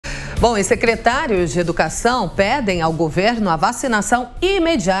Bom, e secretários de educação pedem ao governo a vacinação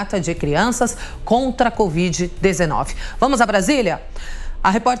imediata de crianças contra a Covid-19. Vamos a Brasília? A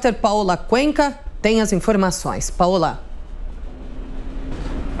repórter Paola Cuenca tem as informações. Paola.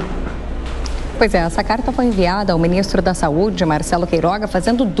 Pois é, essa carta foi enviada ao ministro da Saúde, Marcelo Queiroga,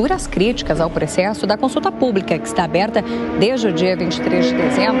 fazendo duras críticas ao processo da consulta pública, que está aberta desde o dia 23 de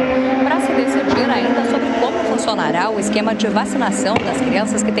dezembro, para se decidir ainda sobre como funcionará o esquema de vacinação das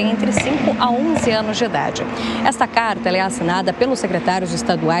crianças que têm entre 5 a 11 anos de idade. Esta carta é assinada pelos secretários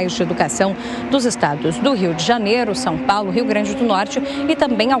estaduais de educação dos estados do Rio de Janeiro, São Paulo, Rio Grande do Norte e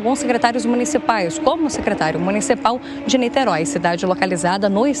também alguns secretários municipais, como o secretário municipal de Niterói, cidade localizada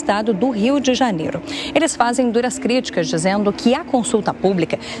no estado do Rio de Janeiro. Eles fazem duras críticas, dizendo que a consulta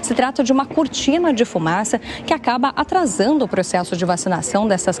pública se trata de uma cortina de fumaça que acaba atrasando o processo de vacinação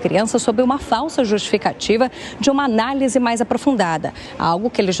dessas crianças sob uma falsa justificativa de uma análise mais aprofundada, algo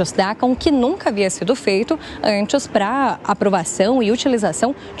que eles destacam que nunca havia sido feito antes para aprovação e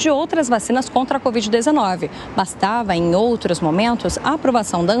utilização de outras vacinas contra a Covid-19. Bastava, em outros momentos, a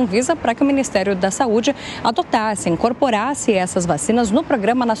aprovação da Anvisa para que o Ministério da Saúde adotasse, incorporasse essas vacinas no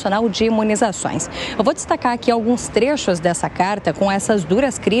Programa Nacional de Imunizações. Eu vou destacar aqui alguns trechos dessa carta com essas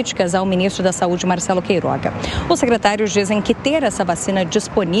duras críticas ao ministro da Saúde, Marcelo Queiroga. Os secretários dizem que ter essa vacina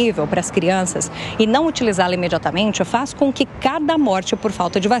disponível para as crianças e não utilizá-la imediatamente faz com que cada morte por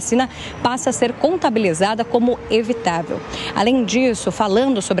falta de vacina passe a ser contabilizada como evitável. Além disso,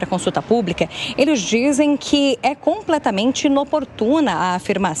 falando sobre a consulta pública, eles dizem que é completamente inoportuna a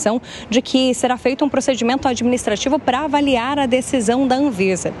afirmação de que será feito um procedimento administrativo para avaliar a decisão da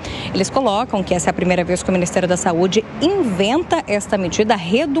Anvisa. Eles colocam que essa é a primeira vez que o Ministério da Saúde inventa esta medida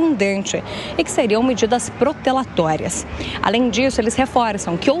redundante e que seriam medidas protelatórias. Além disso, eles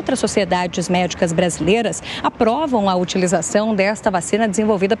reforçam que outras sociedades médicas brasileiras aprovam a utilização desta vacina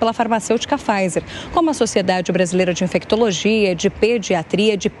desenvolvida pela farmacêutica Pfizer, como a Sociedade Brasileira de Infectologia, de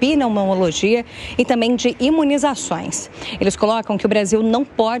Pediatria, de Pneumologia e também de imunizações. Eles colocam que o Brasil não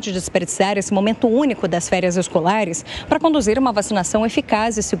pode desperdiçar esse momento único das férias escolares para conduzir uma vacinação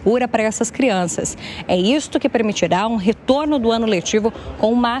eficaz e segura para essas crianças. É isto que permitirá um retorno do ano letivo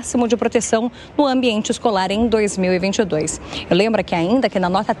com o máximo de proteção no ambiente escolar em 2022. Eu lembro que ainda que na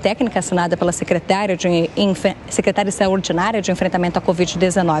nota técnica assinada pela secretária extraordinária de enfrentamento à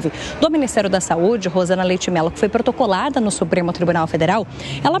Covid-19 do Ministério da Saúde, Rosana Leite Mello, que foi protocolada no Supremo Tribunal Federal,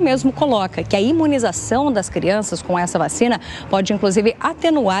 ela mesmo coloca que a imunização das crianças com essa vacina pode inclusive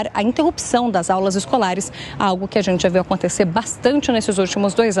atenuar a interrupção das aulas escolares, algo que a gente já viu acontecer bastante nesses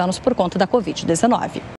últimos 2 anos por conta da Covid-19.